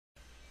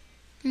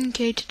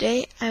Okay,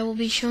 today I will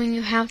be showing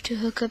you how to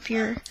hook up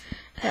your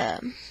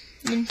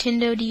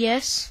Nintendo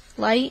DS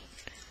Lite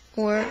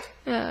or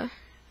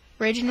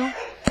original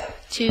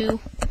to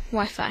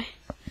Wi-Fi.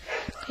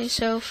 Okay,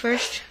 so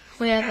first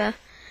we have a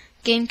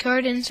game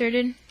card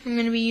inserted. I'm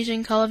going to be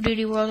using Call of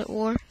Duty World at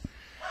War.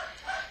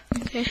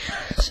 Okay,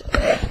 so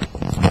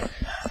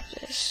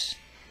this.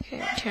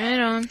 Okay, turn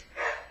it on.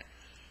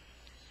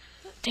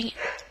 Dang it.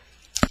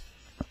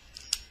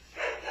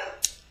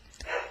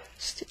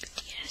 Stupid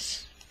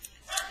DS.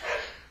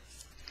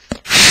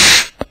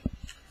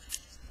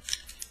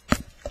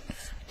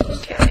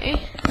 Okay,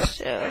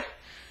 so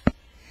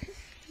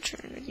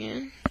turn it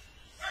again.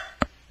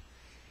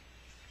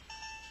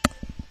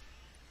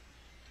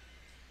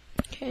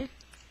 Okay,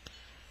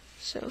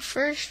 so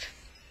first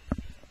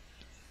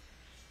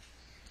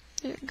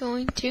you're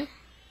going to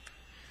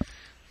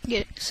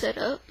get it set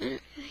up and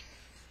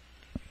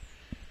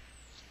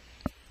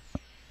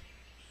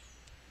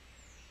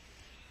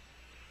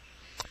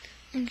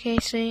everything. Okay,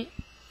 so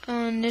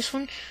on this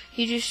one,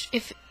 you just,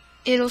 if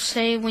it'll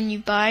say when you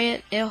buy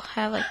it, it'll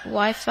have like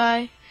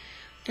Wi-Fi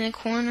in the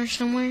corner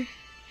somewhere.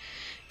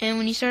 And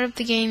when you start up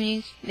the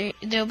game,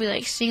 there'll be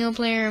like single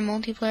player and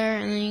multiplayer,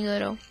 and then you go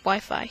to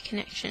Wi-Fi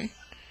connection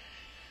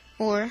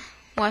or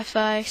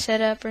Wi-Fi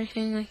setup or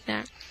anything like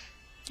that.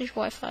 There's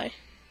Wi-Fi.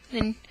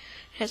 Then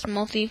it has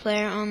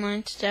multiplayer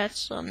online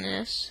stats on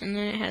this, and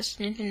then it has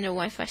Nintendo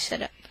Wi-Fi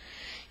setup.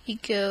 You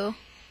go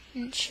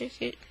and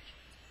check it.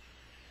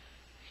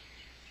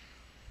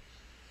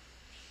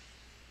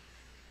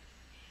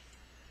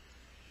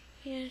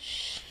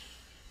 Yes.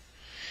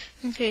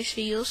 Okay, so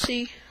you'll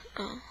see.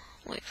 Oh,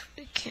 wait for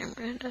the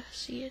camera to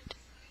see it.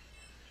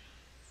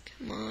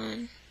 Come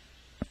on.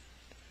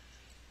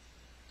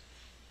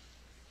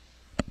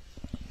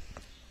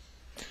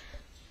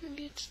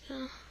 Maybe it's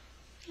the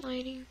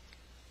lighting.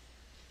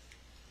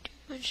 Too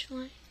much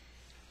light.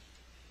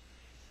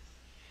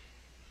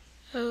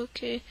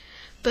 Okay,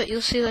 but you'll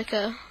see like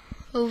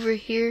over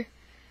here.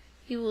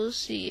 You will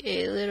see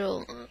a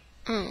little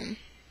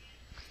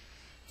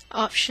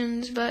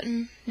options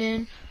button.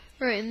 Then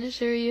right in this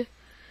area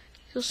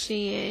you'll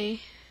see a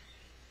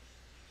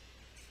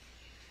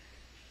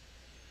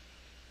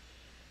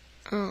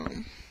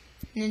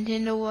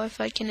Nintendo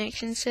Wi-Fi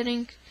connection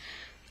settings.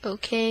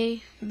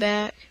 Okay,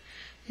 back,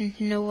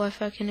 Nintendo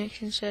Wi-Fi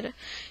connection setup.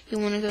 You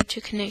want to go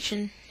to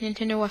connection,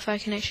 Nintendo Wi-Fi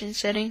connection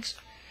settings.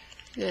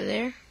 Go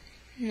there.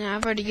 Now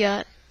I've already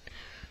got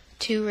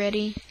two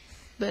ready,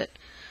 but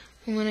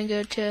I'm gonna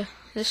go to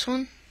this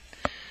one.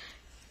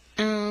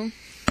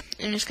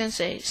 And it's going to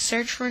say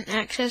search for an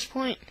access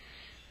point,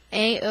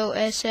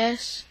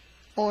 AOSS,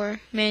 or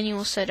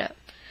manual setup.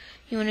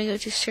 You want to go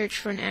to search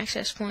for an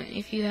access point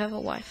if you have a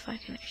Wi-Fi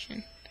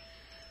connection.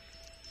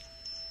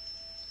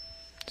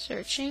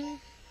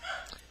 Searching.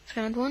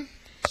 Found one.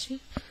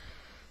 See?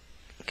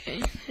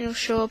 Okay, it'll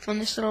show up on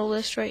this little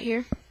list right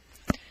here.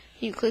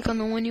 You click on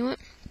the one you want.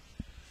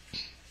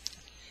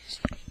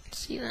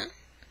 See that?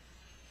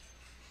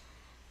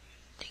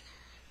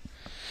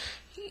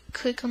 You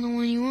click on the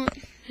one you want.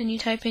 And you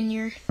type in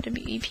your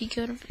WEP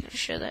code. I'm going to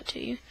show that to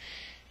you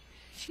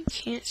if you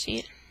can't see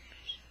it.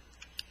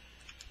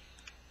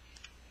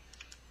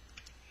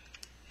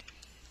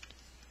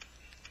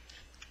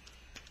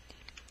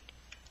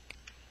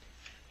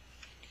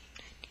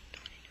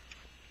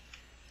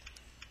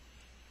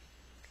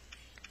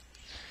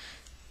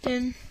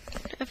 Then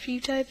after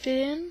you typed it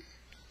in,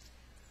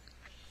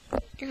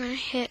 you're going to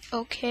hit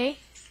OK.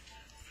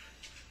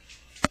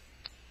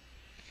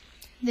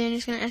 Then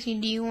it's going to ask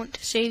you, do you want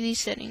to save these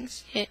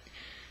settings? Hit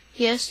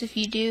yes if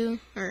you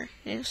do, or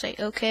it'll say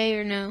OK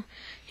or no.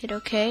 Hit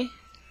OK.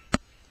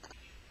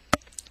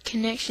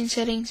 Connection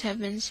settings have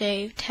been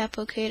saved. Tap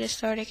OK to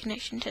start a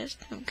connection test.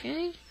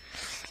 Okay.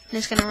 And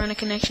it's going to run a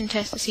connection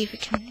test to see if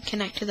it can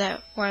connect to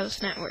that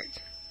wireless network.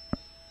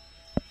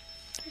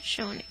 It's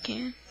showing it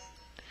can.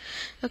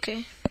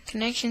 Okay.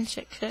 Connection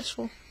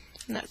successful.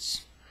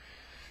 That's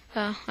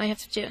all I have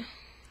to do.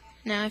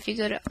 Now if you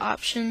go to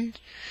options,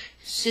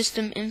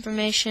 system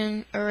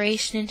information,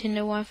 erase Nintendo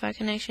Wi-Fi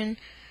connection,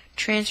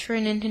 transfer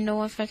Nintendo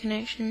Wi-Fi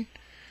connection,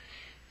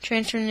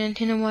 transfer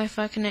Nintendo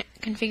Wi-Fi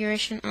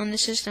configuration on the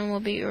system will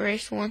be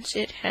erased once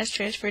it has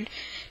transferred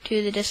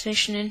to the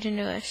destination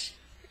Nintendo OS.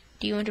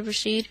 Do you want to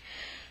proceed?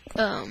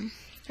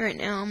 Right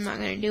now I'm not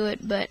going to do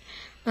it, but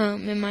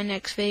in my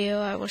next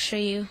video I will show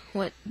you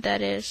what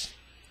that is.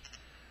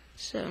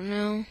 So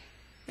no,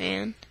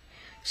 and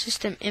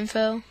system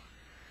info.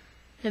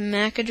 The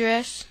MAC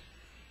address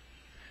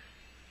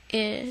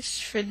is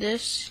for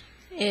this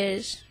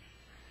is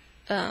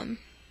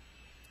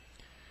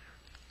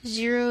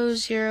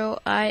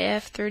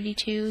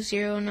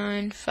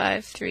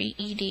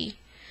 00IF320953ED.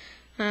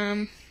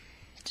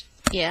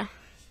 Yeah,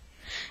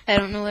 I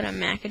don't know what a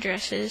MAC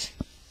address is.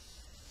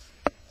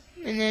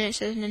 And then it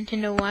says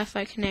Nintendo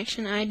Wi-Fi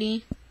connection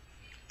ID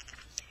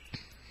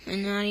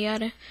and yada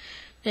yada.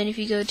 Then if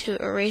you go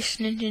to erase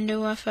Nintendo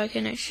Wi-Fi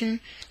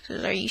connection, it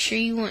says, are you sure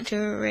you want to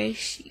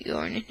erase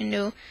your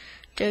Nintendo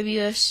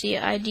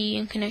WFC ID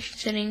and connection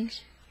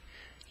settings?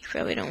 You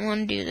probably don't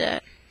want to do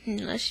that.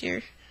 unless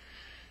you're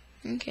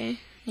okay.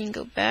 You can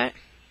go back.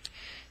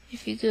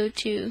 If you go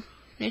to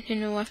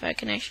Nintendo Wi-Fi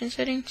connection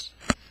settings,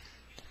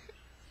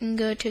 and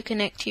go to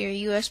connect to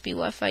your USB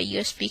Wi-Fi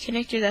USB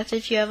connector. That's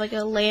if you have like a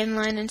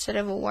landline instead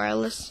of a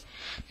wireless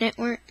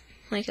network,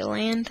 like a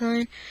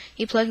landline.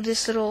 You plug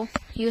this little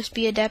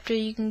USB adapter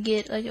you can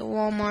get like at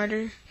Walmart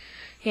or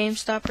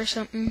GameStop or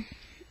something,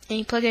 and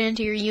you plug it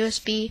into your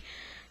USB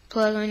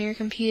plug on your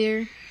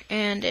computer,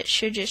 and it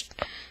should just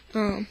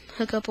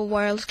hook up a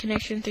wireless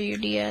connection through your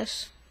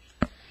DS.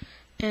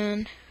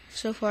 And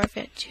so far I've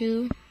got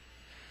 2,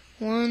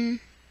 1,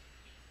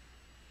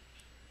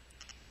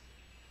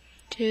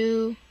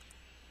 2,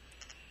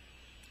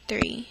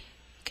 3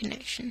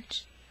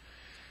 connections.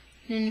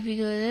 Then if you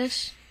go to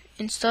this,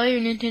 install your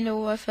Nintendo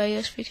Wi-Fi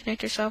USB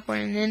connector software,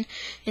 and then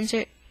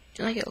insert,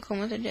 like it will come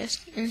with a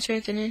disc,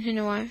 insert the Nintendo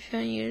Wi-Fi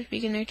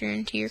USB connector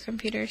into your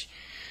computer's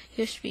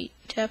USB.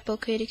 Tap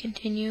OK to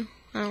continue.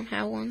 I don't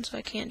have one, so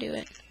I can't do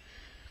it.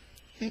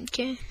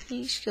 Okay,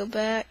 you just go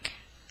back,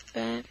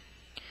 then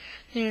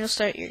it'll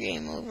start your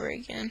game over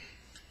again.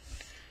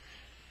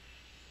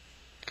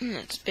 And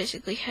that's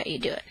basically how you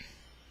do it.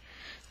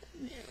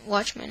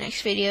 Watch my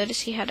next video to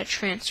see how to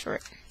transfer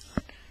it.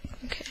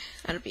 Okay,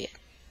 that'll be it.